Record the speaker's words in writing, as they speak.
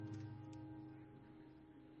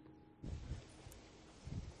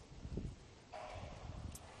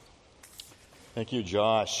Thank you,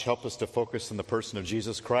 Josh. Help us to focus on the person of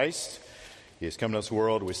Jesus Christ. He has come to this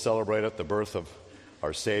world. We celebrate it, the birth of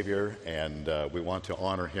our Savior, and we want to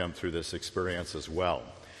honor him through this experience as well.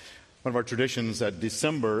 One of our traditions at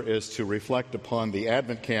December is to reflect upon the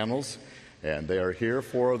Advent candles, and they are here,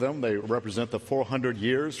 4 of them. They represent the 400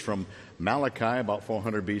 years from Malachi, about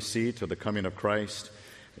 400 BC, to the coming of Christ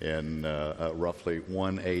in roughly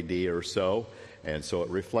 1 AD or so. And so it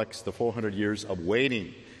reflects the 400 years of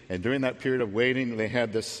waiting. And during that period of waiting, they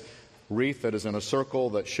had this wreath that is in a circle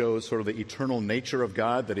that shows sort of the eternal nature of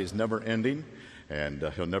God, that he's never ending, and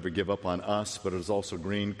he'll never give up on us. But it is also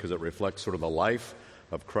green because it reflects sort of the life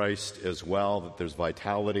of Christ as well, that there's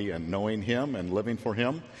vitality in knowing him and living for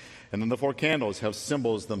him. And then the 4 candles have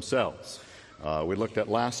symbols themselves. We looked at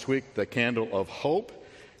last week the candle of hope.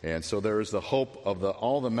 And so there is the hope of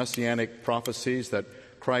all the messianic prophecies that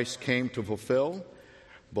Christ came to fulfill,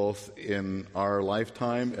 both in our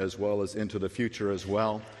lifetime as well as into the future as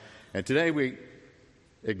well. And today we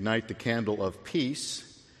ignite the candle of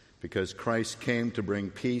peace, because Christ came to bring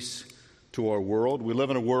peace to our world. We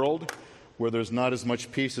live in a world where there's not as much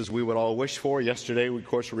peace as we would all wish for. Yesterday, we, of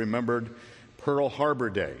course, remembered Pearl Harbor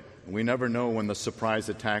Day. We never know when the surprise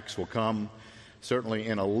attacks will come, certainly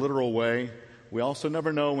in a literal way. We also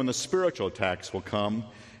never know when the spiritual attacks will come,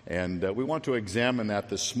 and we want to examine that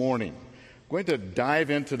this morning. We're going to dive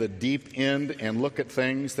into the deep end and look at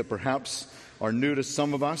things that perhaps are new to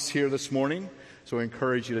some of us here this morning. So I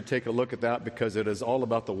encourage you to take a look at that, because it is all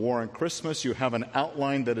about the war on Christmas. You have an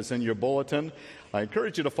outline that is in your bulletin. I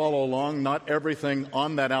encourage you to follow along. Not everything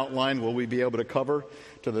on that outline will we be able to cover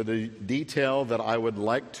to the detail that I would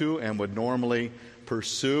like to and would normally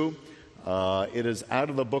pursue. It is out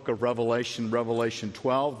of the book of Revelation, Revelation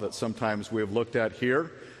 12, that sometimes we have looked at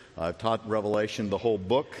here. I've taught Revelation, the whole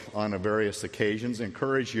book, on various occasions. I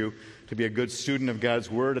encourage you to be a good student of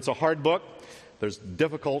God's Word. It's a hard book. There's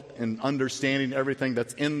difficult in understanding everything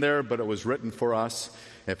that's in there, but it was written for us.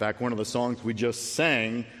 In fact, one of the songs we just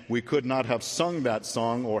sang, we could not have sung that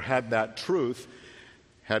song or had that truth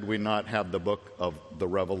had we not had the book of the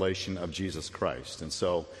Revelation of Jesus Christ. And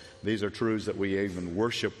so these are truths that we even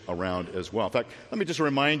worship around as well. In fact, let me just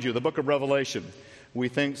remind you, the book of Revelation, we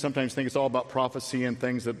sometimes think it's all about prophecy and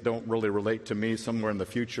things that don't really relate to me somewhere in the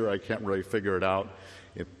future. I can't really figure it out.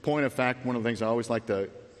 In point of fact, one of the things I always like to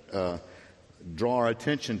draw our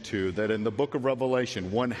attention to, that in the book of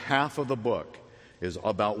Revelation, 1/2 of the book is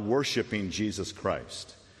about worshiping Jesus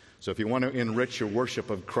Christ. So if you want to enrich your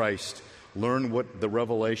worship of Christ, learn what the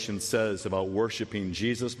Revelation says about worshiping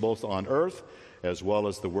Jesus both on earth as well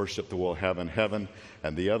as the worship that we'll have in heaven.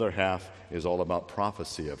 And the other half is all about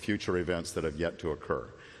prophecy of future events that have yet to occur.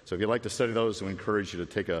 So if you'd like to study those, we encourage you to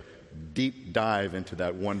take a deep dive into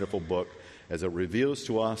that wonderful book as it reveals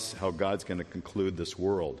to us how God's going to conclude this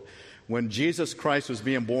world. When Jesus Christ was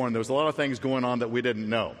being born, there was a lot of things going on that we didn't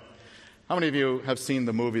know. How many of you have seen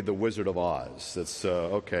the movie The Wizard of Oz? It's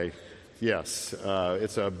okay. Yes,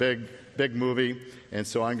 it's a big movie, and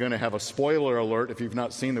so I'm going to have a spoiler alert if you've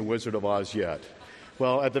not seen The Wizard of Oz yet.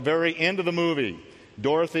 Well, at the very end of the movie,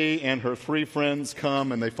 Dorothy and her 3 friends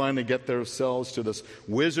come, and they finally get themselves to this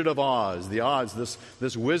Wizard of Oz,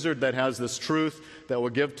 this wizard that has this truth that will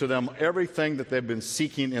give to them everything that they've been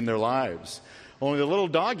seeking in their lives. Only the little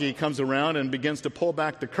doggy comes around and begins to pull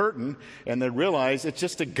back the curtain, and they realize it's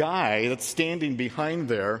just a guy that's standing behind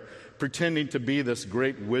there pretending to be this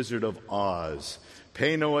great Wizard of Oz.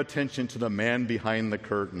 Pay no attention to the man behind the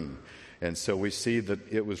curtain. And so we see that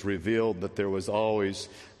it was revealed that there was always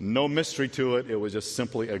no mystery to it. It was just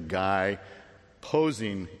simply a guy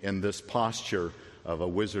posing in this posture of a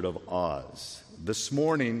Wizard of Oz. This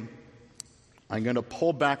morning, I'm going to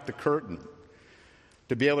pull back the curtain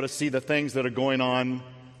to be able to see the things that are going on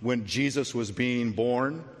when Jesus was being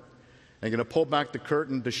born. I'm going to pull back the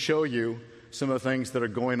curtain to show you some of the things that are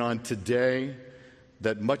going on today,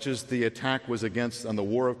 that much as the attack was on the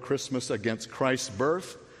war of Christmas against Christ's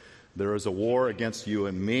birth, there is a war against you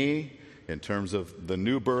and me in terms of the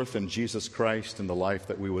new birth in Jesus Christ and the life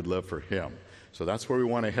that we would live for him. So that's where we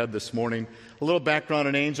want to head this morning. A little background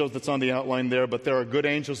on angels that's on the outline there, but there are good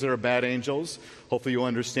angels, there are bad angels. Hopefully you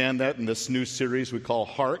understand that in this new series we call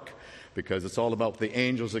Hark, because it's all about the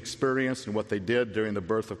angels' experience and what they did during the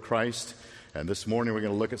birth of Christ. And this morning we're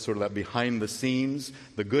going to look at sort of that behind the scenes.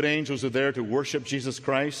 The good angels are there to worship Jesus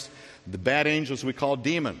Christ. The bad angels we call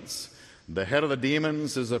demons. The head of the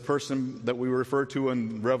demons is a person that we refer to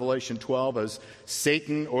in Revelation 12 as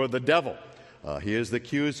Satan or the devil. He is the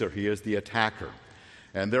accuser. He is the attacker.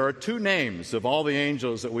 And there are 2 names of all the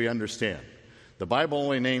angels that we understand. The Bible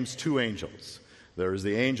only names 2 angels. There is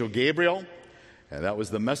the angel Gabriel, And that was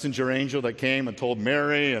the messenger angel that came and told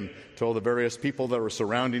Mary and told the various people that were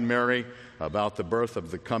surrounding Mary about the birth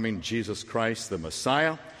of the coming Jesus Christ, the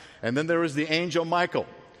Messiah. And then there was the angel Michael.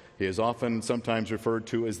 He is often sometimes referred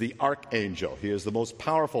to as the archangel. He is the most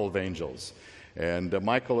powerful of angels. And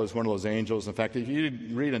Michael is one of those angels. In fact, if you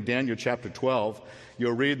read in Daniel chapter 12,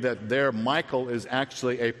 you'll read that there Michael is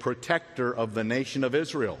actually a protector of the nation of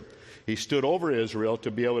Israel. He stood over Israel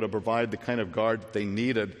to be able to provide the kind of guard that they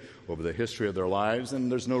needed over the history of their lives,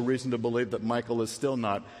 and there's no reason to believe that Michael is still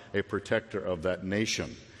not a protector of that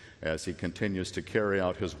nation as he continues to carry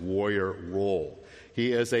out his warrior role.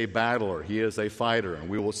 He is a battler, he is a fighter, and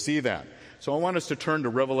we will see that. So I want us to turn to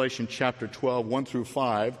Revelation chapter 12, 1 through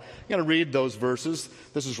 5. I'm going to read those verses.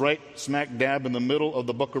 This is right smack dab in the middle of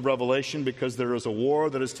the book of Revelation because there is a war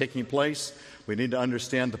that is taking place. We need to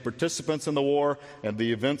understand the participants in the war and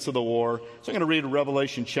the events of the war. So I'm going to read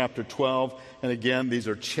Revelation chapter 12. And again, these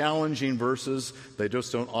are challenging verses. They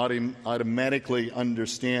just don't automatically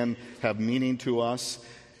have meaning to us.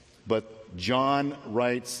 But John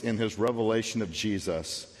writes in his revelation of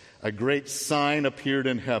Jesus, "A great sign appeared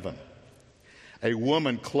in heaven. A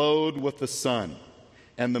woman clothed with the sun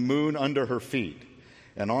and the moon under her feet,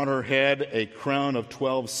 and on her head a crown of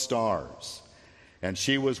 12 stars. And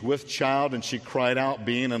she was with child, and she cried out,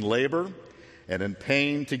 being in labor and in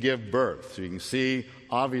pain to give birth." So you can see,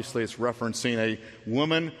 obviously, it's referencing a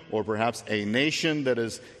woman or perhaps a nation that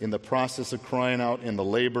is in the process of crying out in the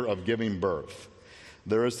labor of giving birth.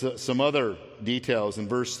 There is some other details in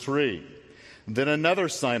verse 3. "Then another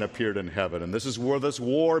sign appeared in heaven," and this is where this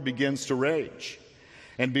war begins to rage.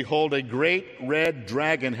 "And behold, a great red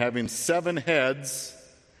dragon having 7 heads.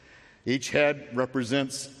 Each head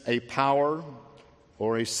represents a power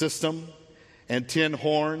or a system, and 10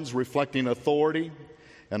 horns reflecting authority.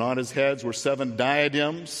 And on his heads were 7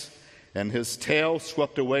 diadems, and his tail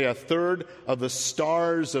swept away a third of the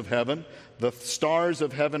stars of heaven." The stars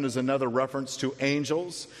of heaven is another reference to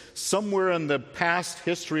angels. Somewhere in the past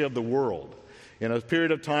history of the world, in a period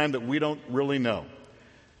of time that we don't really know,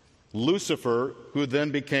 Lucifer, who then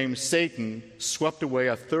became Satan, swept away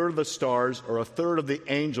a third of the stars or a third of the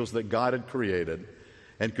angels that God had created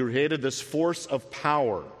and created this force of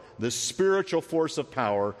power, this spiritual force of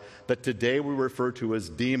power that today we refer to as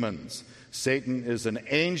demons. Satan is an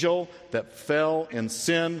angel that fell in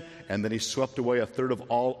sin, and then he swept away a third of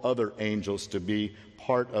all other angels to be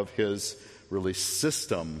part of his really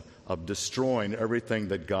system of destroying everything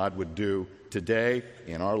that God would do today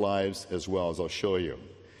in our lives as well, as I'll show you.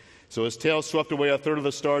 So his tail swept away a third of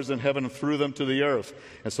the stars in heaven and threw them to the earth.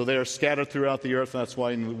 And so they are scattered throughout the earth. And that's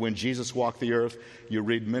why when Jesus walked the earth, you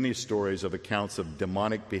read many stories of accounts of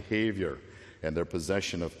demonic behavior and their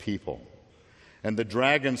possession of people. "And the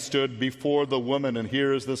dragon stood before the woman," and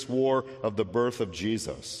here is this war of the birth of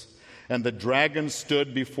Jesus. "And the dragon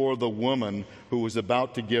stood before the woman who was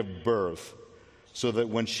about to give birth, so that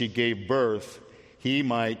when she gave birth, he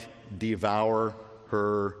might devour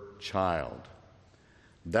her child."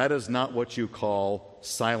 That is not what you call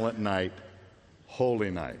silent night,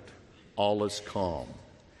 holy night. All is calm.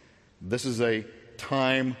 This is a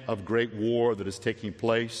time of great war that is taking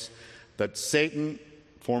place, that Satan,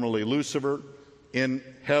 formerly Lucifer, in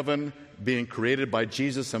heaven, being created by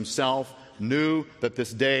Jesus himself, knew that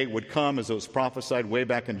this day would come as it was prophesied way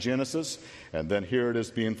back in Genesis, and then here it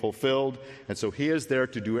is being fulfilled. And so he is there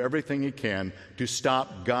to do everything he can to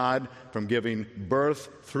stop God from giving birth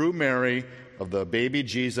through Mary of the baby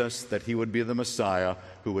Jesus, that he would be the Messiah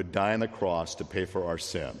who would die on the cross to pay for our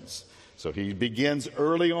sins. So he begins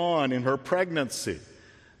early on in her pregnancy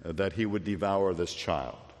that he would devour this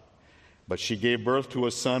child. "But she gave birth to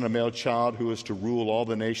a son, a male child, who is to rule all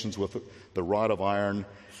the nations with the rod of iron.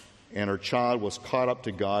 And her child was caught up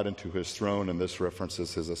to God and to his throne," and this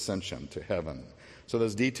references his ascension to heaven. So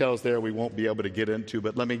there's details there we won't be able to get into,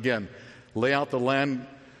 but let me again lay out the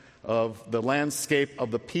landscape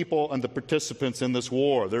of the people and the participants in this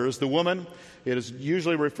war. There is the woman. It is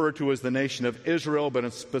usually referred to as the nation of Israel,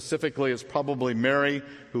 but specifically it's probably Mary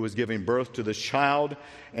who is giving birth to this child.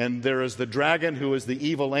 And there is the dragon, who is the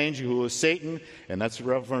evil angel, who is Satan, and that's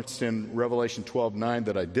referenced in Revelation 12:9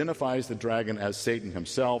 that identifies the dragon as Satan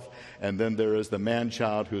himself. And then there is the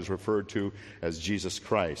man-child, who is referred to as Jesus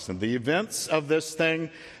Christ. And the events of this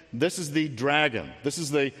thing, this is the dragon. This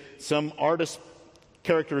is some artist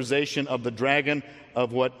characterization of the dragon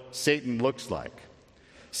of what Satan looks like.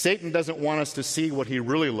 Satan doesn't want us to see what he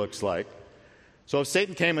really looks like. So if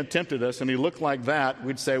Satan came and tempted us and he looked like that,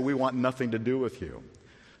 we'd say, we want nothing to do with you.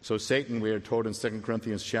 So Satan, we are told in 2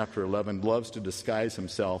 Corinthians chapter 11, loves to disguise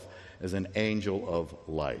himself as an angel of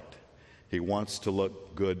light. He wants to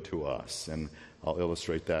look good to us, and I'll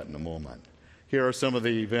illustrate that in a moment. Here are some of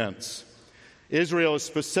the events. Israel is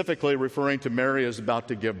specifically referring to Mary as about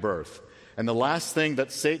to give birth. And the last thing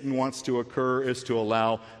that Satan wants to occur is to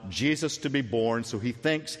allow Jesus to be born, so he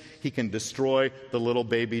thinks he can destroy the little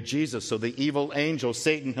baby Jesus. So the evil angel,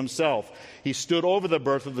 Satan himself, he stood over the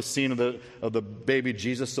birth of the scene of the baby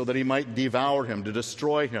Jesus so that he might devour him, to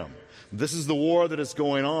destroy him. This is the war that is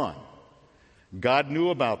going on. God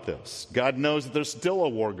knew about this. God knows that there's still a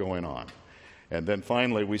war going on. And then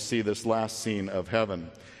finally, we see this last scene of heaven.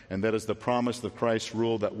 And that is the promise of Christ's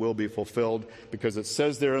rule that will be fulfilled, because it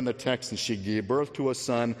says there in the text, and she gave birth to a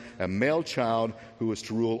son, a male child, who was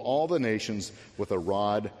to rule all the nations with a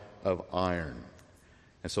rod of iron.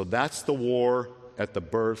 And so that's the war at the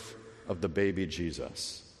birth of the baby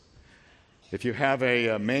Jesus. If you have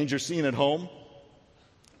a manger scene at home,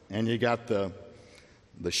 and you got the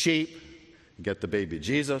sheep, you got the baby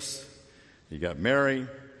Jesus, you got Mary,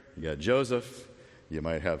 you got Joseph, you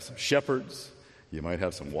might have some shepherds, you might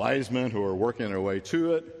have some wise men who are working their way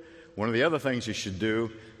to it. One of the other things you should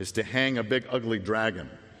do is to hang a big ugly dragon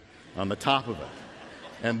on the top of it.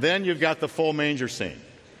 And then you've got the full manger scene.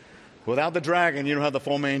 Without the dragon, you don't have the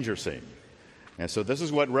full manger scene. And so this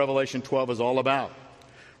is what Revelation 12 is all about.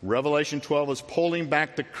 Revelation 12 is pulling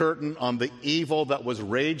back the curtain on the evil that was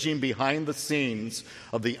raging behind the scenes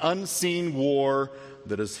of the unseen war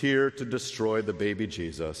that is here to destroy the baby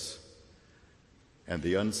Jesus, and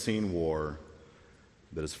the unseen war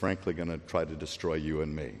that is frankly going to try to destroy you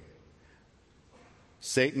and me.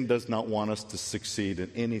 Satan does not want us to succeed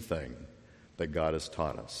in anything that God has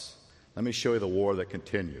taught us. Let me show you the war that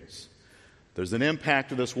continues. There's an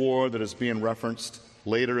impact of this war that is being referenced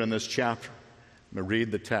later in this chapter. I'm going to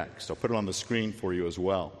read the text. I'll put it on the screen for you as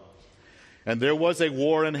well. And there was a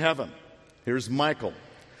war in heaven. Here's Michael.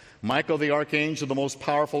 Michael, the archangel, the most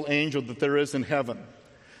powerful angel that there is in heaven.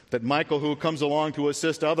 That Michael, who comes along to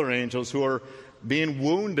assist other angels who are being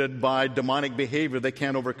wounded by demonic behavior they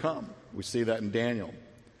can't overcome. We see that in Daniel.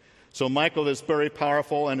 So Michael is very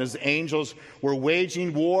powerful, and his angels were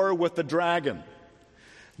waging war with the dragon.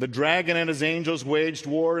 The dragon and his angels waged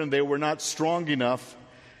war, and they were not strong enough,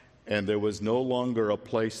 and there was no longer a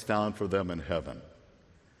place found for them in heaven.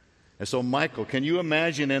 And so Michael, can you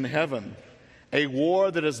imagine in heaven a war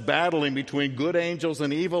that is battling between good angels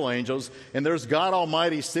and evil angels, and there's God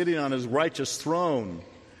Almighty sitting on his righteous throne,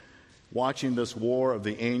 watching this war of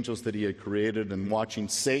the angels that he had created, and watching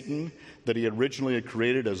Satan that he originally had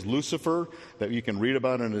created as Lucifer, that you can read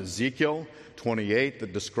about in Ezekiel 28,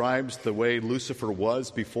 that describes the way Lucifer was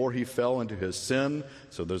before he fell into his sin.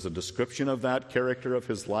 So there's a description of that character of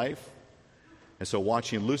his life. And so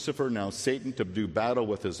watching Lucifer, now Satan, to do battle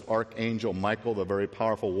with his archangel Michael, the very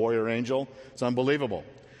powerful warrior angel, it's unbelievable.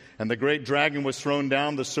 And the great dragon was thrown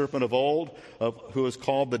down, the serpent of old, who is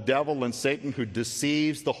called the devil and Satan, who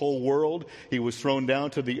deceives the whole world. He was thrown down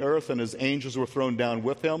to the earth, and his angels were thrown down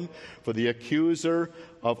with him. For the accuser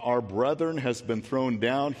of our brethren has been thrown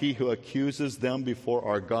down, he who accuses them before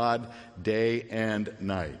our God day and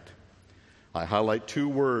night. I highlight two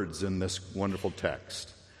words in this wonderful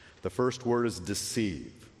text. The first word is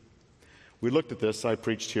deceive. We looked at this. I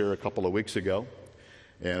preached here a couple of weeks ago.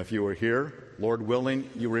 And if you were here, Lord willing,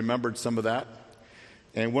 you remembered some of that.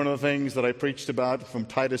 And one of the things that I preached about from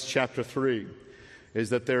Titus chapter 3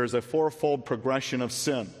 is that there is a fourfold progression of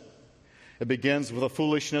sin. It begins with a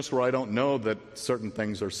foolishness where I don't know that certain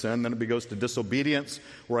things are sin. Then it goes to disobedience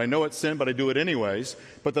where I know it's sin, but I do it anyways.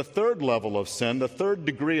 But the third level of sin, the third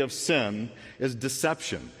degree of sin, is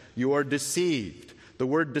deception. You are deceived. The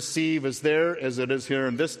word deceive is there as it is here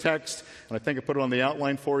in this text, and I think I put it on the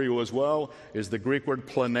outline for you as well, is the Greek word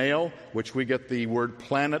planeo, which we get the word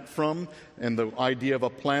planet from. And the idea of a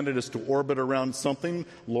planet is to orbit around something.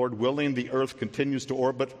 Lord willing, the earth continues to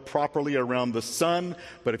orbit properly around the sun,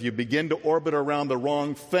 but if you begin to orbit around the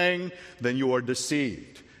wrong thing, then you are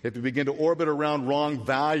deceived. If you begin to orbit around wrong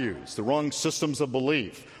values, the wrong systems of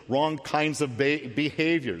belief, wrong kinds of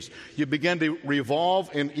behaviors, you begin to revolve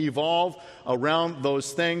and evolve around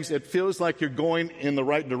those things. It feels like you're going in the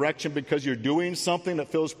right direction because you're doing something that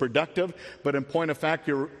feels productive, but in point of fact,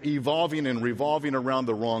 you're evolving and revolving around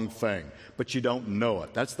the wrong thing, but you don't know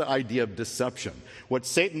it. That's the idea of deception. What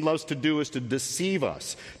Satan loves to do is to deceive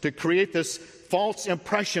us, to create this false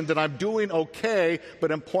impression that I'm doing okay,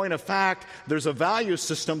 but in point of fact, there's a value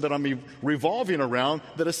system that I'm revolving around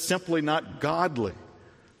that is simply not godly,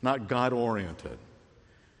 not God-oriented.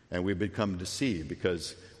 And we become deceived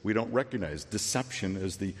because we don't recognize. Deception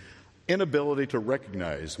is the inability to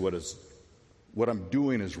recognize what I'm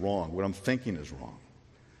doing is wrong, what I'm thinking is wrong.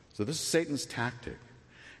 So this is Satan's tactic.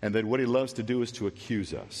 And then what he loves to do is to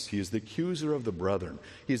accuse us. He is the accuser of the brethren.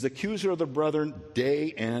 He's the accuser of the brethren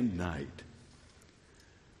day and night.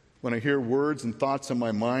 When I hear words and thoughts in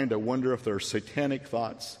my mind, I wonder if they're satanic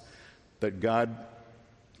thoughts that God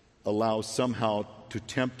allows somehow to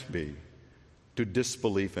tempt me to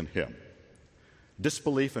disbelief in him,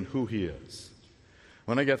 disbelief in who he is.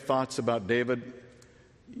 When I get thoughts about David,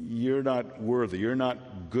 you're not worthy, you're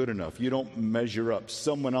not good enough, you don't measure up,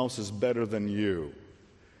 someone else is better than you.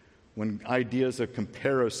 When ideas of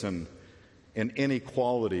comparison and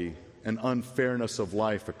inequality and unfairness of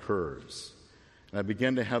life occurs, and I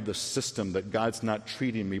begin to have the system that God's not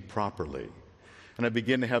treating me properly, and I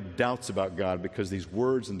begin to have doubts about God because these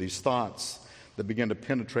words and these thoughts that begin to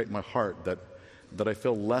penetrate my heart that I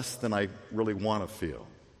feel less than I really want to feel.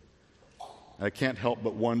 And I can't help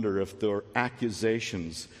but wonder if there are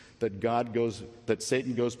accusations that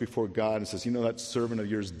Satan goes before God and says, that servant of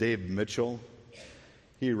yours, Dave Mitchell,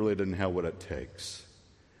 he really didn't have what it takes.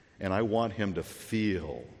 And I want him to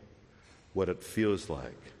feel what it feels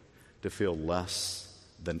like to feel less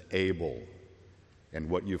than able in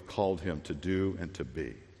what you've called him to do and to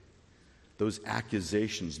be. Those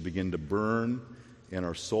accusations begin to burn in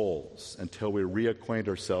our souls until we reacquaint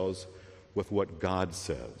ourselves with what God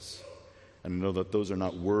says and know that those are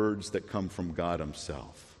not words that come from God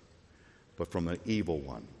himself, but from the evil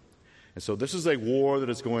one. And so this is a war that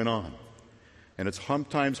is going on. And it's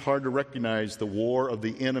sometimes hard to recognize the war of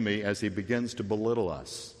the enemy as he begins to belittle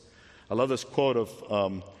us. I love this quote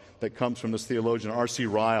that comes from this theologian, R.C.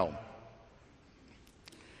 Ryle.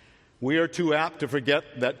 We are too apt to forget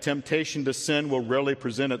that temptation to sin will rarely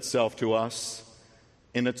present itself to us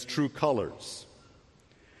in its true colors.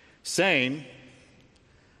 Sin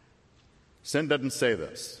doesn't say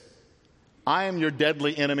this. I am your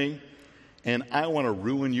deadly enemy, and I want to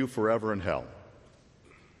ruin you forever in hell.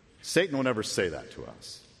 Satan will never say that to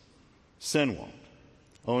us. Sin won't.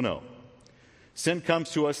 Oh, no. Sin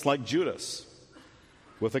comes to us like Judas,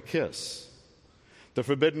 with a kiss. The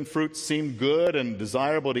forbidden fruit seemed good and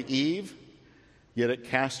desirable to Eve, yet it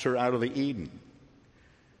cast her out of the Eden.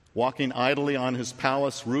 Walking idly on his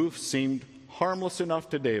palace roof seemed harmless enough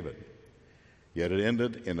to David, yet it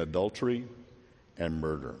ended in adultery and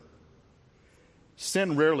murder.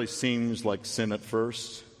 Sin rarely seems like sin at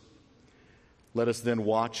first. Let us then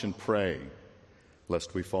watch and pray,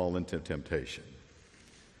 lest we fall into temptation.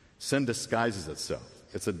 Sin disguises itself.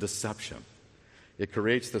 It's a deception. It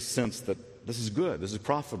creates the sense that this is good, this is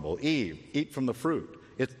profitable. Eve, eat from the fruit.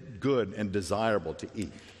 It's good and desirable to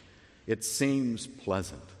eat. It seems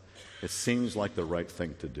pleasant. It seems like the right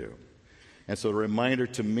thing to do. And so a reminder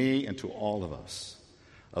to me and to all of us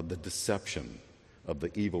of the deception of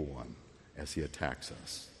the evil one as he attacks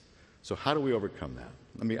us. So how do we overcome that?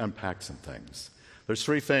 Let me unpack some things. There's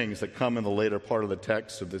three things that come in the later part of the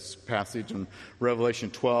text of this passage in Revelation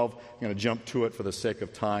 12. I'm going to jump to it for the sake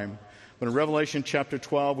of time. But in Revelation chapter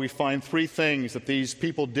 12, we find three things that these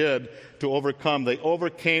people did to overcome. They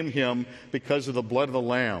overcame him because of the blood of the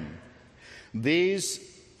Lamb. These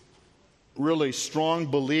really strong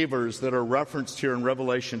believers that are referenced here in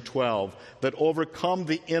Revelation 12 that overcome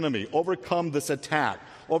the enemy, overcome this attack,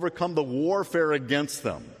 overcome the warfare against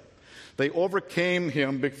them. They overcame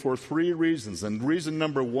him for three reasons. And reason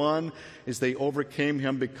number one is they overcame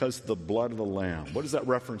him because of the blood of the Lamb. What is that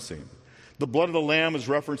referencing? The blood of the Lamb is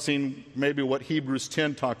referencing maybe what Hebrews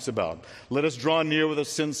 10 talks about. Let us draw near with a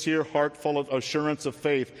sincere heart full of assurance of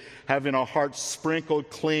faith, having our hearts sprinkled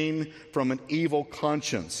clean from an evil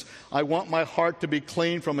conscience. I want my heart to be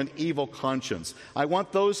clean from an evil conscience. I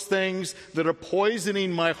want those things that are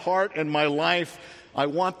poisoning my heart and my life, I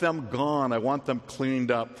want them gone. I want them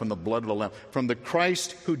cleaned up from the blood of the Lamb, from the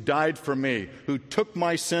Christ who died for me, who took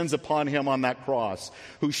my sins upon him on that cross,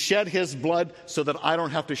 who shed his blood so that I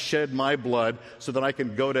don't have to shed my blood, so that I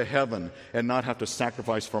can go to heaven and not have to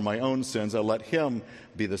sacrifice for my own sins. I let him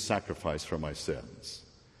be the sacrifice for my sins.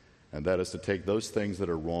 And that is to take those things that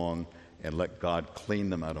are wrong and let God clean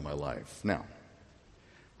them out of my life. Now,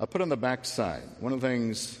 I put on the back side, one of the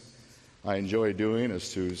things I enjoy doing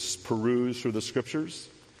is to peruse through the Scriptures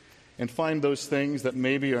and find those things that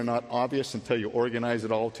maybe are not obvious until you organize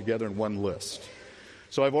it all together in one list.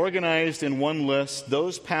 So I've organized in one list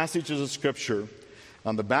those passages of Scripture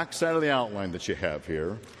on the back side of the outline that you have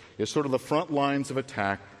here is sort of the front lines of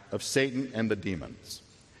attack of Satan and the demons.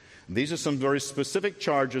 And these are some very specific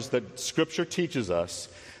charges that Scripture teaches us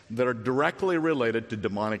that are directly related to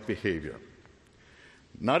demonic behavior.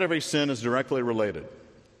 Not every sin is directly related,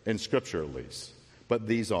 in Scripture at least, but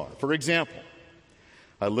these are. For example,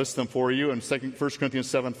 I list them for you in 1 Corinthians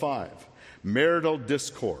 7:5. Marital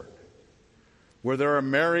discord, where there are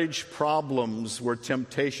marriage problems where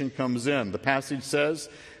temptation comes in. The passage says,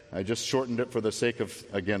 I just shortened it for the sake of,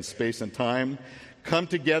 again, space and time, come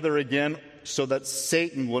together again so that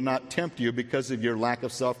Satan will not tempt you because of your lack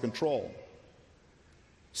of self-control.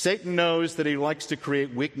 Satan knows that he likes to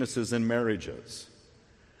create weaknesses in marriages,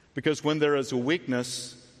 because when there is a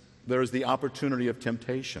weakness, there is the opportunity of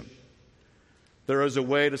temptation. There is a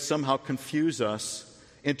way to somehow confuse us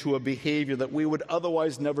into a behavior that we would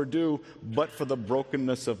otherwise never do but for the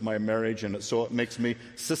brokenness of my marriage, and so it makes me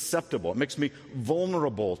susceptible. It makes me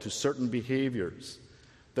vulnerable to certain behaviors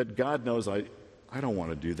that God knows I don't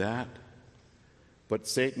want to do that. But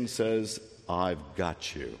Satan says, I've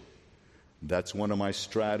got you. That's one of my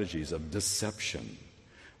strategies of deception.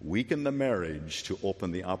 Weaken the marriage to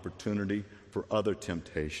open the opportunity for other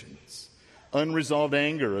temptations. Unresolved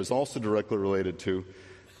anger is also directly related to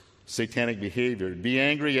satanic behavior. Be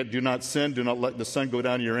angry, yet do not sin. Do not let the sun go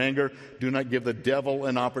down in your anger. Do not give the devil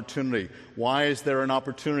an opportunity. Why is there an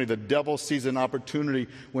opportunity? The devil sees an opportunity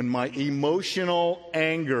when my emotional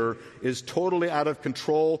anger is totally out of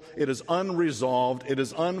control. It is unresolved. It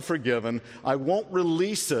is unforgiven. I won't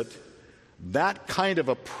release it. That kind of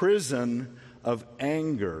a prison of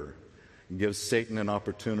anger gives Satan an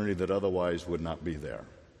opportunity that otherwise would not be there.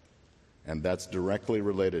 And that's directly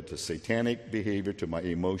related to satanic behavior, to my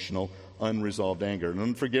emotional, unresolved anger. An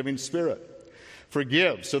unforgiving spirit.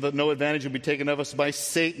 Forgive, so that no advantage will be taken of us by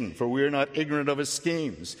Satan, for we are not ignorant of his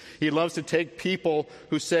schemes. He loves to take people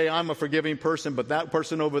who say, I'm a forgiving person, but that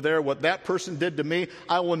person over there, what that person did to me,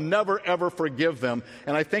 I will never, ever forgive them.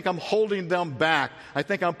 And I think I'm holding them back. I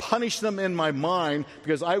think I'm punishing them in my mind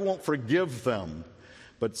because I won't forgive them.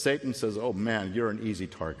 But Satan says, oh man, you're an easy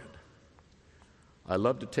target. I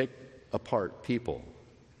love to take apart people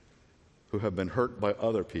who have been hurt by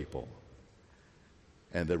other people,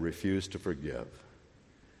 and they refuse to forgive,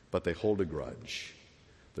 but they hold a grudge.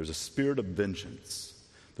 There's a spirit of vengeance.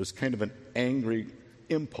 There's kind of an angry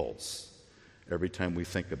impulse every time we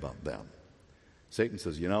think about them. Satan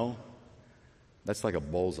says, that's like a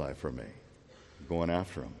bullseye for me, going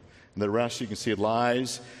after them. And the rest, you can see,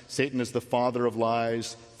 lies. Satan is the father of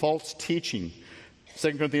lies. False teaching.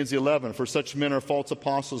 2 Corinthians 11, for such men are false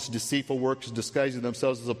apostles, deceitful workers, disguising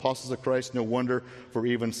themselves as apostles of Christ. No wonder, for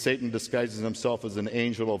even Satan disguises himself as an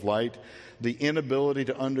angel of light. The inability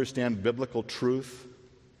to understand biblical truth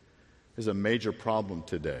is a major problem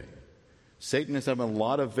today. Satan is having a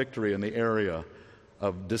lot of victory in the area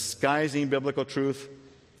of disguising biblical truth,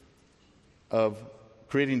 of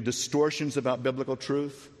creating distortions about biblical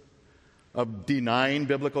truth, of denying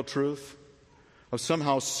biblical truth, of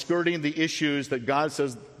somehow skirting the issues that God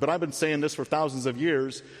says, but I've been saying this for thousands of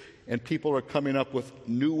years, and people are coming up with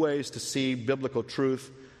new ways to see biblical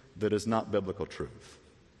truth that is not biblical truth.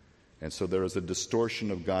 And so there is a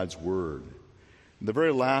distortion of God's word. And the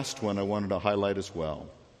very last one I wanted to highlight as well,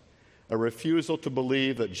 a refusal to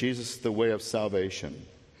believe that Jesus is the way of salvation.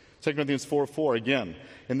 2 Corinthians 4:4, again,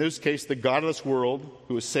 in this case, the God of this world,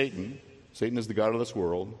 who is Satan is the God of this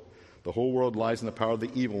world. The whole world lies in the power of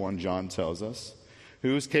the evil one, John tells us. In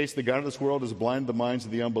whose case the God of this world has blinded the minds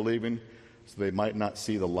of the unbelieving, so they might not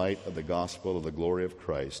see the light of the gospel of the glory of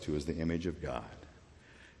Christ, who is the image of God.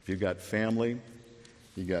 If you've got family,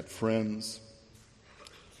 you've got friends,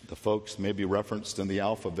 the folks may be referenced in the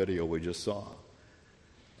Alpha video we just saw,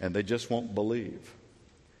 and they just won't believe.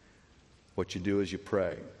 What you do is you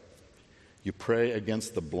pray. You pray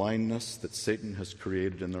against the blindness that Satan has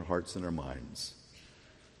created in their hearts and their minds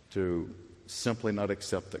to simply not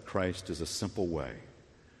accept that Christ is a simple way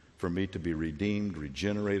for me to be redeemed,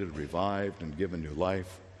 regenerated, revived, and given new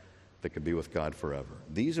life that can be with God forever.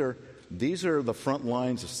 These are the front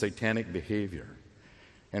lines of satanic behavior.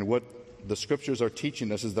 And what the scriptures are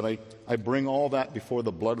teaching us is that I bring all that before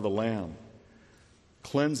the blood of the Lamb,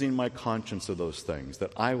 cleansing my conscience of those things,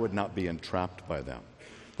 that I would not be entrapped by them.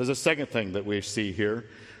 There's a second thing that we see here,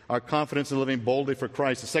 our confidence in living boldly for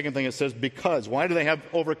Christ. The second thing it says, because. Why do they have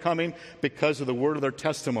overcoming? Because of the word of their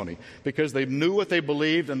testimony. Because they knew what they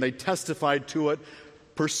believed and they testified to it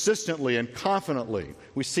persistently and confidently.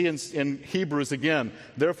 We see in Hebrews again,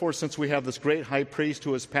 therefore, since we have this great high priest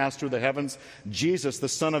who has passed through the heavens, Jesus, the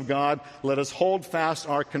Son of God, let us hold fast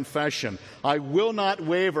our confession. I will not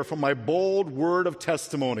waver from my bold word of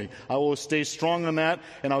testimony. I will stay strong on that,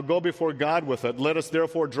 and I'll go before God with it. Let us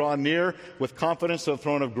therefore draw near with confidence to the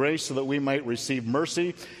throne of grace so that we might receive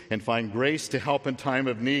mercy and find grace to help in time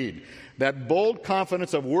of need. That bold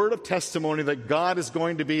confidence of word of testimony that God is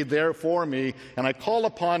going to be there for me, and I call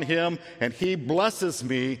upon Him, and He blesses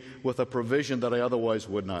me with a provision that I otherwise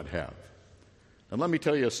would not have. And let me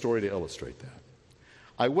tell you a story to illustrate that.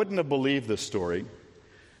 I wouldn't have believed this story,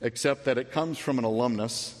 except that it comes from an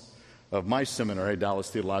alumnus of my seminary,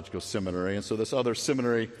 Dallas Theological Seminary, and so this other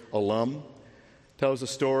seminary alum tells a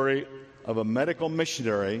story of a medical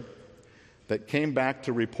missionary that came back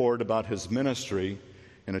to report about his ministry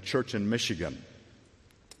in a church in Michigan.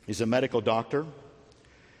 He's a medical doctor, and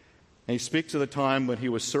he speaks of the time when he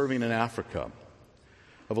was serving in Africa,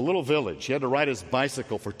 of a little village. He had to ride his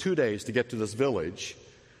bicycle for 2 days to get to this village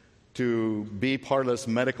to be part of this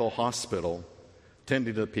medical hospital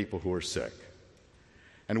tending to the people who were sick.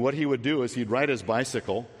 And what he would do is he'd ride his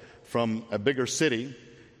bicycle from a bigger city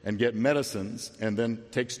and get medicines, and then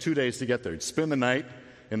takes 2 days to get there. He'd spend the night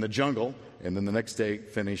in the jungle, and then the next day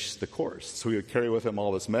finish the course. So he would carry with him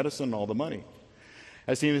all this medicine and all the money.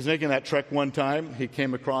 As he was making that trek one time, he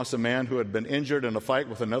came across a man who had been injured in a fight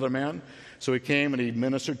with another man. So he came and he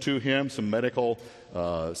ministered to him some medical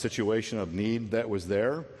situation of need that was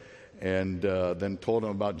there, and then told him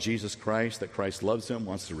about Jesus Christ, that Christ loves him,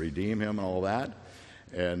 wants to redeem him and all that.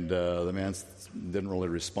 And the man didn't really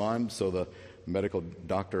respond, so the medical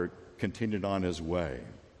doctor continued on his way.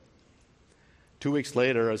 2 weeks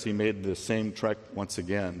later, as he made the same trek once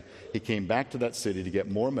again, he came back to that city to get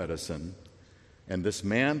more medicine, and this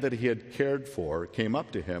man that he had cared for came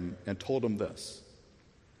up to him and told him this: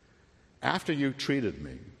 "After you treated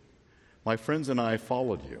me, my friends and I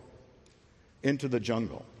followed you into the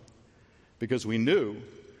jungle because we knew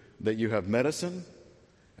that you have medicine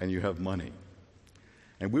and you have money.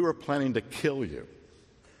 And we were planning to kill you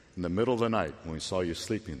in the middle of the night when we saw you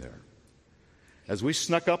sleeping there. As we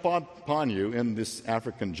snuck up upon you in this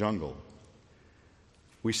African jungle,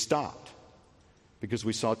 we stopped because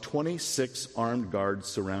we saw 26 armed guards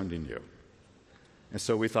surrounding you. And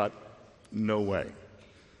so we thought, no way.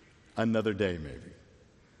 Another day, maybe."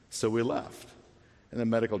 So we left. And the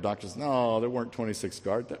medical doctor says, "No, there weren't 26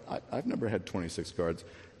 guards. I've never had 26 guards.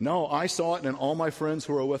 No, I saw it, and all my friends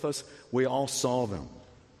who were with us, we all saw them."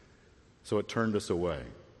 So it turned us away.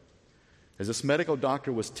 As this medical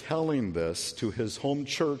doctor was telling this to his home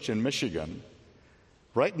church in Michigan,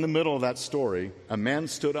 right in the middle of that story, a man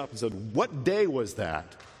stood up and said, "What day was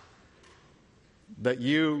that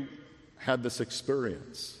you had this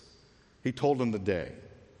experience?" He told him the day.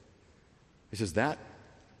 He says, that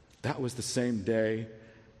was the same day.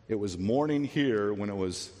 It was morning here when it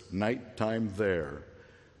was nighttime there,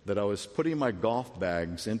 that I was putting my golf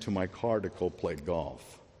bags into my car to go play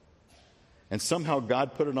golf. And somehow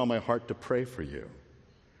God put it on my heart to pray for you.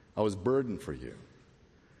 I was burdened for you.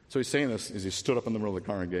 So he's saying this as he stood up in the middle of the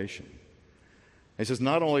congregation. And he says,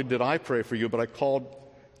 not only did I pray for you, but I called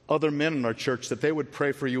other men in our church that they would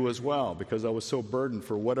pray for you as well, because I was so burdened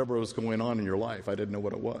for whatever was going on in your life. I didn't know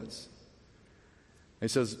what it was. And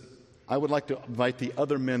he says, I would like to invite the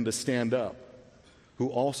other men to stand up who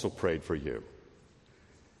also prayed for you.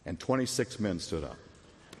 And 26 men stood up.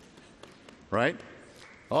 Right?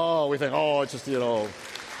 Oh, we think, it's just,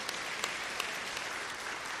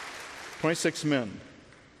 26 men.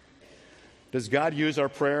 Does God use our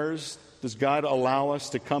prayers? Does God allow us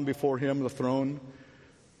to come before Him, the throne?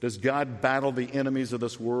 Does God battle the enemies of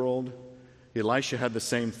this world? Elisha had the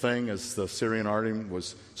same thing as the Syrian army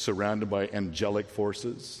was surrounded by angelic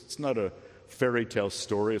forces. It's not a fairy tale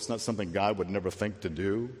story. It's not something God would never think to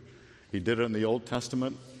do. He did it in the Old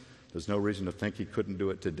Testament. There's no reason to think He couldn't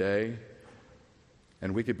do it today.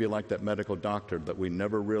 And we could be like that medical doctor, that we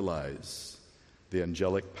never realize the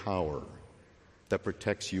angelic power that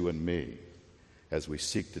protects you and me as we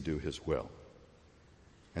seek to do His will.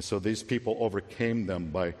 And so these people overcame them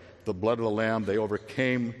by the blood of the Lamb. They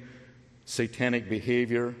overcame satanic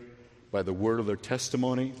behavior by the word of their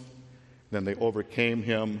testimony. Then they overcame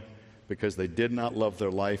him because they did not love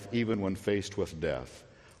their life even when faced with death.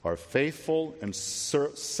 Our faithful and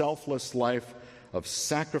selfless life of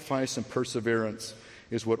sacrifice and perseverance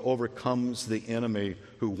is what overcomes the enemy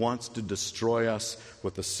who wants to destroy us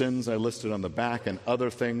with the sins I listed on the back and other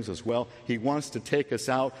things as well. He wants to take us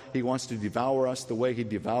out. He wants to devour us the way He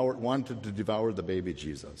wanted to devour the baby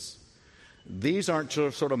Jesus. These aren't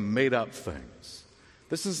sort of made-up things.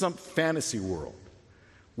 This is some fantasy world.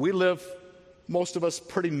 We live, most of us,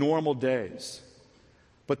 pretty normal days.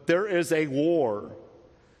 But there is a war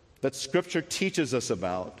that Scripture teaches us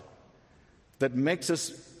about that makes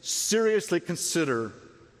us seriously consider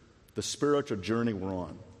the spiritual journey we're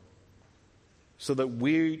on, so that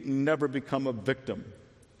we never become a victim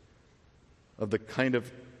of the kind of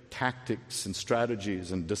tactics and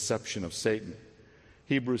strategies and deception of Satan.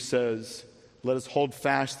 Hebrews says, let us hold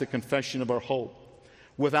fast the confession of our hope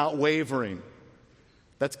without wavering.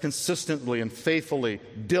 That's consistently and faithfully,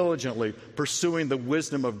 diligently pursuing the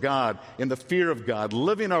wisdom of God in the fear of God,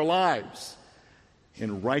 living our lives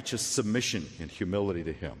in righteous submission and humility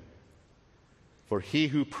to Him. For He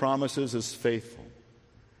who promises is faithful.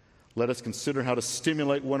 Let us consider how to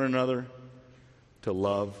stimulate one another to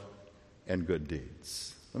love and good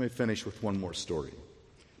deeds. Let me finish with one more story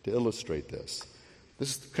to illustrate this.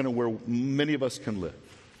 This is kind of where many of us can live.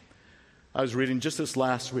 I was reading just this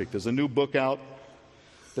last week. There's a new book out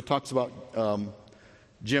that talks about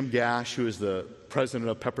Jim Gash, who is the president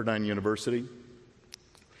of Pepperdine University.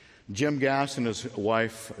 Jim Gash and his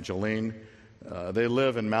wife, Jolene, they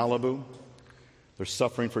live in Malibu. They're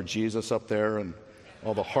suffering for Jesus up there and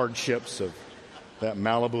all the hardships of that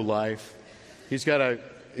Malibu life. He's the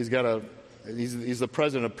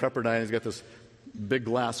president of Pepperdine. He's got this big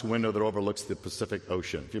glass window that overlooks the Pacific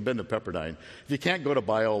Ocean. If you've been to Pepperdine, if you can't go to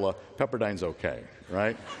Biola, Pepperdine's okay,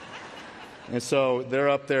 right? And so they're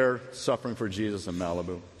up there suffering for Jesus in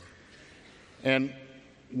Malibu. And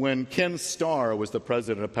when Ken Starr was the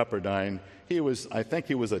president of Pepperdine, I think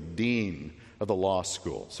he was a dean of the law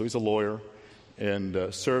school. So he's a lawyer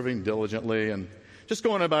and serving diligently and just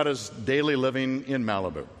going about his daily living in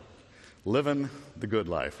Malibu, living the good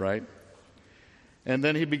life, right? And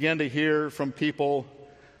then he began to hear from people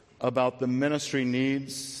about the ministry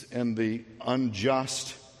needs and the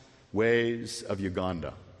unjust ways of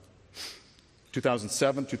Uganda.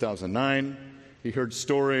 2007, 2009, he heard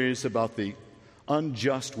stories about the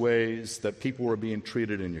unjust ways that people were being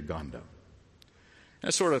treated in Uganda.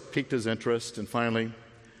 That sort of piqued his interest, and finally,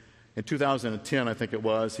 in 2010, I think it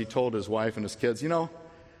was, he told his wife and his kids, in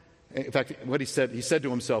fact, what he said to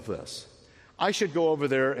himself this: I should go over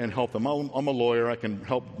there and help them. I'm a lawyer. I can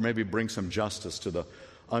help maybe bring some justice to the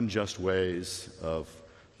unjust ways of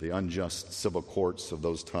the unjust civil courts of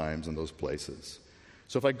those times and those places.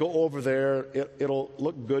 So if I go over there, it'll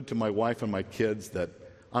look good to my wife and my kids that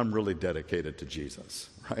I'm really dedicated to Jesus,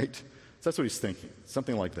 right? So that's what he's thinking,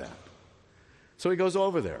 something like that. So he goes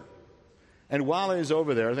over there. And while he's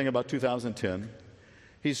over there, I think about 2010,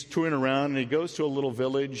 he's touring around and he goes to a little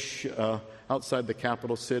village outside the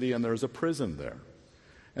capital city, and there's a prison there.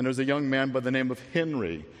 And there's a young man by the name of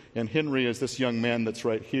Henry. And Henry is this young man that's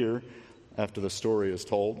right here after the story is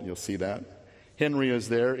told. You'll see that. Henry is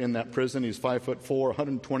there in that prison. He's 5'4",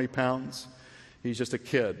 120 pounds. He's just a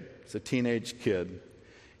kid. He's a teenage kid.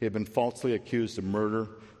 He had been falsely accused of murder.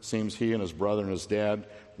 Seems he and his brother and his dad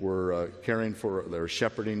were they were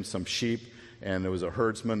shepherding some sheep, and there was a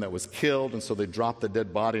herdsman that was killed, and so they dropped the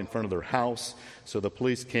dead body in front of their house. So the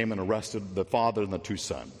police came and arrested the father and the two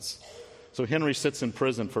sons. So Henry sits in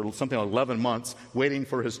prison for something like 11 months waiting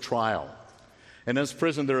for his trial. And in his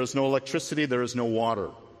prison, there is no electricity, there is no water.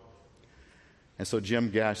 And so Jim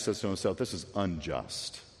Gash says to himself, this is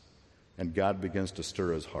unjust. And God begins to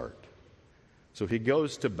stir his heart. So he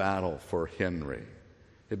goes to battle for Henry.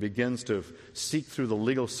 He begins to seek through the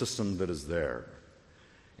legal system that is there.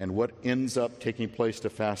 And what ends up taking place, to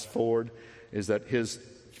fast forward, is that his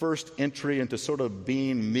first entry into sort of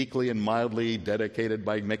being meekly and mildly dedicated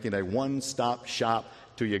by making a one-stop shop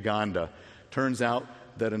to Uganda, turns out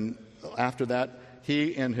that after that,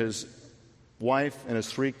 he and his wife and his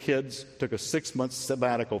 3 kids took a 6-month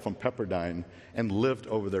sabbatical from Pepperdine and lived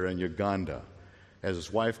over there in Uganda, as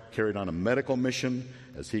his wife carried on a medical mission,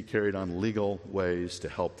 as he carried on legal ways to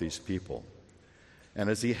help these people. And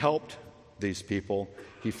as he helped these people,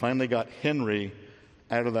 he finally got Henry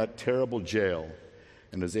out of that terrible jail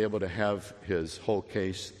and was able to have his whole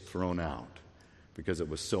case thrown out because it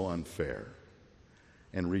was so unfair,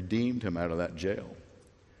 and redeemed him out of that jail.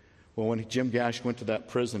 Well, when Jim Gash went to that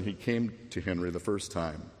prison, he came to Henry the first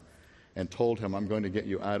time and told him, I'm going to get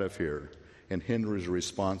you out of here. And Henry's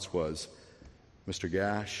response was, Mr.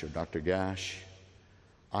 Gash, or Dr. Gash,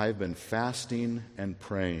 I've been fasting and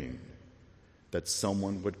praying that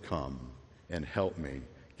someone would come and help me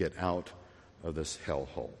get out of this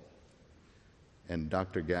hellhole. And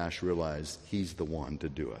Dr. Gash realized he's the one to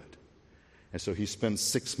do it. And so he spends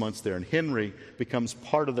 6 months there, and Henry becomes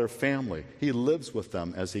part of their family. He lives with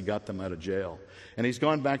them as he got them out of jail. And he's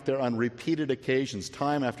gone back there on repeated occasions,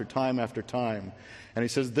 time after time after time. And he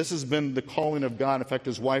says this has been the calling of God. In fact,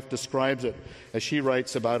 his wife describes it as she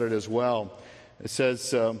writes about it as well. It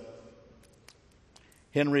says,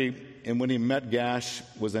 Henry, and when he met Gash,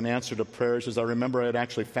 was an answer to prayers. As I remember, I had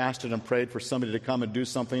actually fasted and prayed for somebody to come and do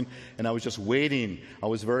something, and I was just waiting. I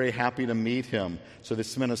was very happy to meet him. So they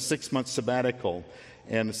spent a 6-month sabbatical.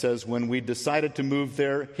 And it says, when we decided to move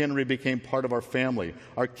there, Henry became part of our family.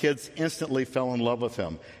 Our kids instantly fell in love with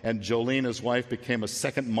him. And Jolene, his wife, became a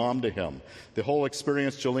second mom to him. The whole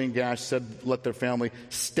experience, Jolene Gash said, let their family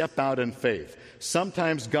step out in faith.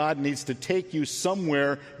 Sometimes God needs to take you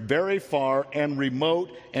somewhere very far and remote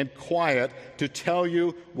and quiet to tell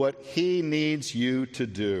you what He needs you to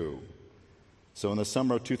do. So in the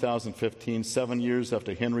summer of 2015, 7 years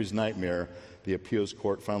after Henry's nightmare, the appeals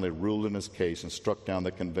court finally ruled in his case and struck down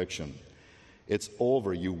the conviction. It's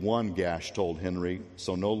over. You won, Gash told Henry.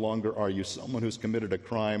 So no longer are you someone who's committed a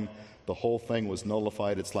crime. The whole thing was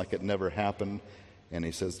nullified. It's like it never happened. And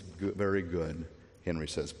he says, very good. Henry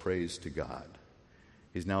says, praise to God.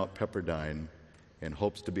 He's now at Pepperdine and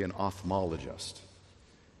hopes to be an ophthalmologist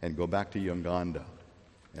and go back to Uganda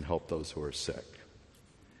and help those who are sick.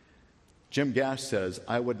 Jim Gash says,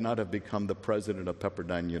 I would not have become the president of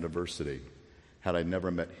Pepperdine University had I never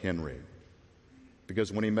met Henry.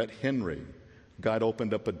 Because when he met Henry, God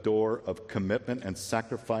opened up a door of commitment and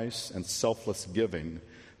sacrifice and selfless giving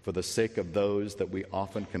for the sake of those that we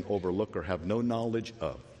often can overlook or have no knowledge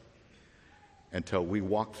of, until we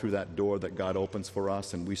walk through that door that God opens for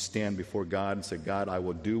us and we stand before God and say, God, I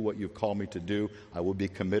will do what you've called me to do. I will be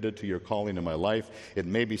committed to your calling in my life. It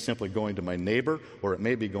may be simply going to my neighbor, or it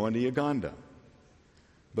may be going to Uganda.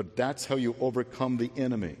 But that's how you overcome the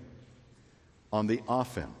enemy, on the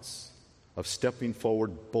offense of stepping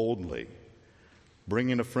forward boldly,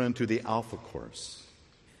 bringing a friend to the Alpha Course,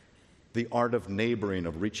 the art of neighboring,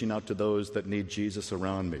 of reaching out to those that need Jesus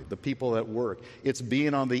around me, the people at work. It's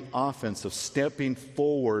being on the offense of stepping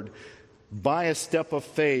forward by a step of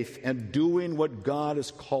faith and doing what God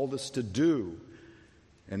has called us to do,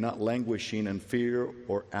 and not languishing in fear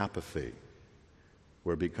or apathy,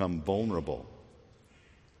 where we become vulnerable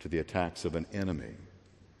to the attacks of an enemy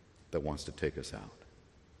that wants to take us out.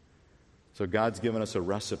 So God's given us a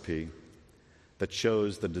recipe that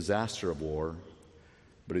shows the disaster of war,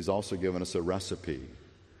 but he's also given us a recipe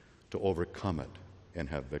to overcome it and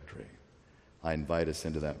have victory. I invite us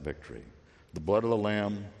into that victory. The blood of the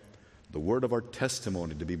Lamb, the word of our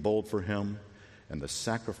testimony to be bold for him, and the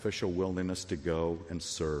sacrificial willingness to go and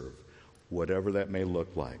serve, whatever that may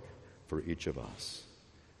look like for each of us.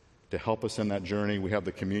 To help us in that journey, we have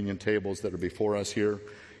the communion tables that are before us here.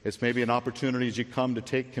 It's maybe an opportunity as you come to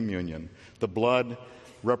take communion. The blood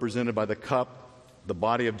represented by the cup, the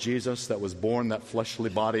body of Jesus that was born, that fleshly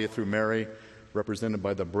body through Mary, represented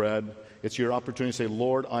by the bread. It's your opportunity to say,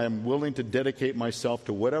 Lord, I am willing to dedicate myself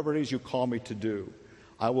to whatever it is you call me to do.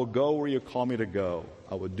 I will go where you call me to go.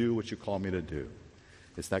 I will do what you call me to do.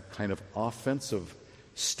 It's that kind of offensive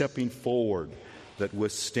stepping forward that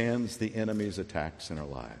withstands the enemy's attacks in our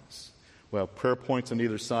lives. Well, prayer points on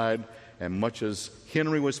either side, and much as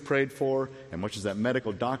Henry was prayed for, and much as that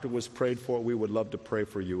medical doctor was prayed for, we would love to pray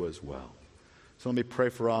for you as well. So let me pray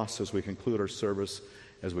for us as we conclude our service,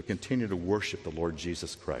 as we continue to worship the Lord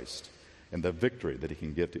Jesus Christ and the victory that he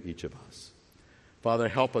can give to each of us. Father,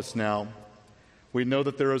 help us now. We know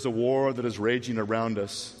that there is a war that is raging around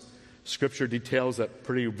us. Scripture details that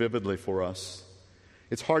pretty vividly for us.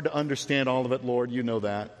 It's hard to understand all of it, Lord. You know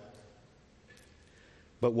that.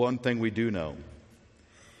 But one thing we do know,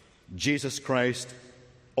 Jesus Christ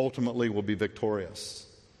ultimately will be victorious.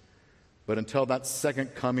 But until that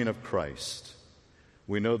second coming of Christ,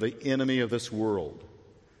 we know the enemy of this world,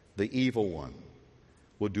 the evil one,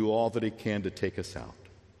 will do all that he can to take us out.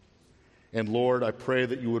 And Lord, I pray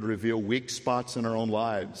that you would reveal weak spots in our own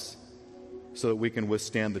lives so that we can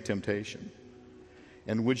withstand the temptation.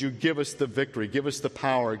 And would you give us the victory, give us the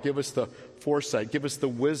power, give us the foresight, give us the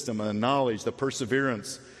wisdom and the knowledge, the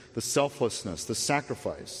perseverance, the selflessness, the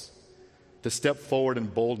sacrifice, to step forward in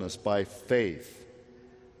boldness by faith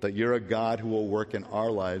that you're a God who will work in our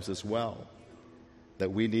lives as well,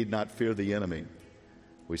 that we need not fear the enemy.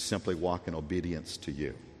 We simply walk in obedience to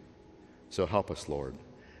you. So help us, Lord.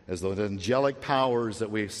 As the angelic powers that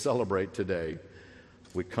we celebrate today,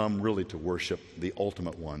 we come really to worship the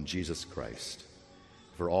ultimate one, Jesus Christ,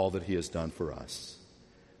 for all that he has done for us.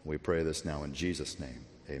 We pray this now in Jesus' name.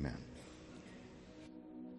 Amen.